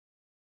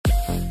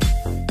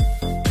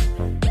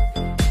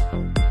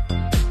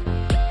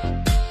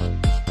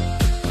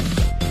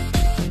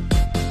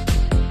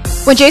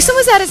When Jason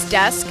was at his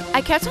desk,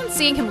 I kept on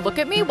seeing him look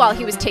at me while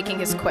he was taking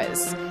his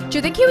quiz. Do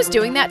you think he was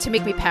doing that to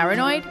make me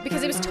paranoid?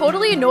 Because he was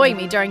totally annoying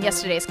me during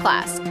yesterday's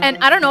class, and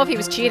I don't know if he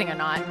was cheating or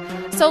not.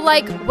 So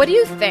like, what do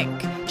you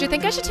think? Do you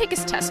think I should take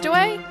his test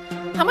away?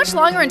 How much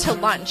longer until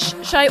lunch?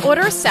 Should I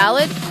order a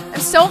salad? I'm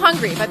so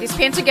hungry, but these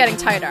pants are getting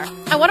tighter.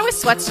 I want to wear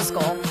sweats to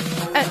school.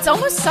 It's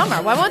almost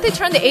summer. Why won't they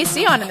turn the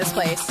AC on in this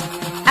place?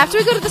 After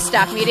we go to the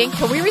staff meeting,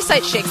 can we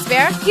recite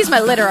Shakespeare? He's my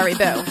literary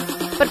boo.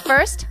 But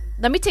first,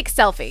 let me take a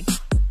selfie.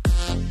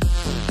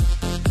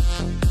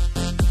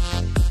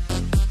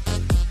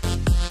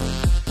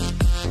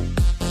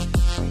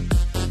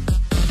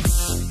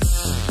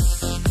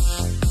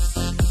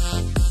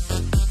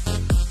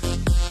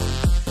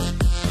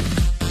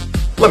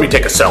 Let me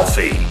take a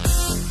selfie.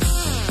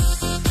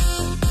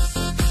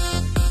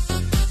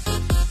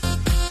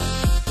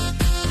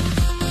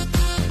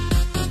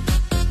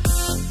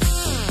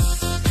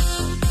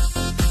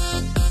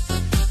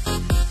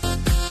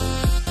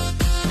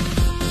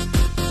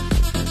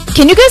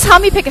 Can you guys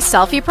help me pick a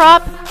selfie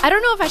prop? I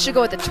don't know if I should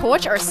go with a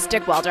torch or a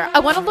stick welder. I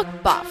want to look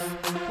buff.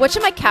 What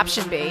should my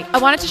caption be? I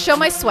wanted to show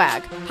my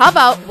swag. How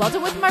about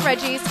welded with my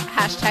Reggies,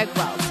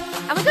 #weld.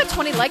 I only got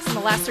 20 likes in the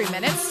last 3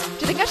 minutes. Do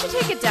you think I should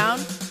take it down?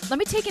 Let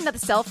me take another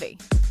selfie.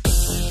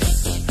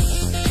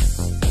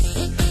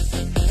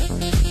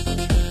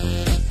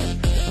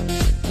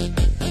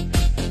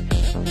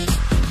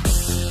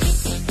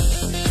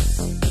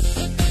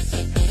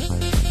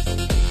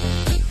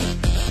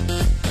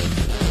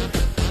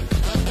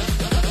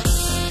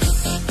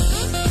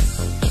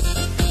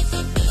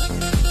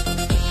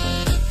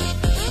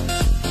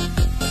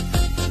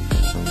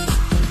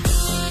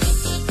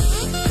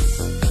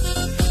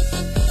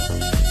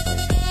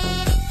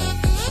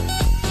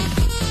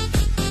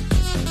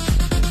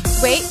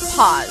 Wait,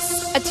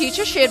 pause. A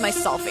teacher shared my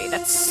selfie.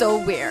 That's so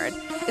weird.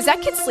 Is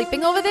that kid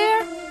sleeping over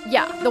there?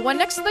 Yeah, the one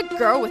next to the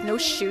girl with no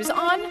shoes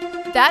on?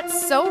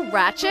 That's so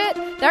ratchet.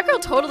 That girl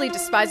totally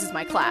despises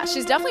my class.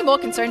 She's definitely more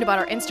concerned about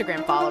her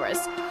Instagram followers.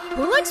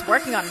 Who likes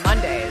working on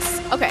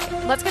Mondays? Okay,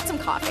 let's get some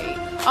coffee.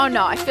 Oh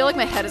no, I feel like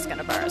my head is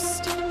gonna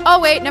burst. Oh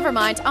wait, never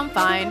mind, I'm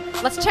fine.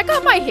 Let's check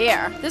out my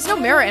hair. There's no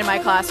mirror in my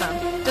classroom.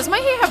 Does my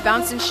hair have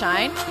bounce and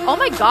shine? Oh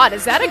my god,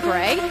 is that a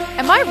gray?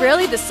 Am I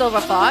really the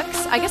silver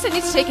fox? I guess I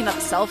need to take another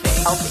selfie.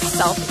 Selfie,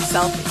 selfie,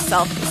 selfie,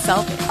 selfie,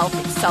 selfie,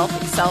 selfie,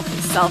 selfie,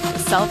 selfie,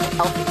 selfie,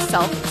 selfie,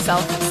 selfie,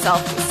 selfie,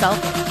 selfie,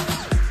 selfie.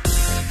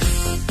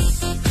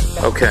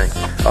 Okay,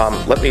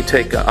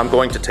 I'm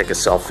going to take a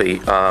selfie.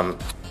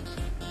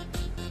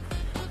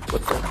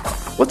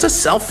 What's a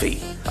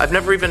selfie? I've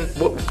never even,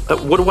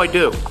 what do I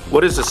do?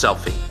 What is a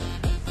selfie?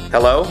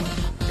 Hello?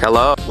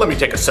 Hello? Let me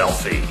take a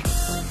selfie.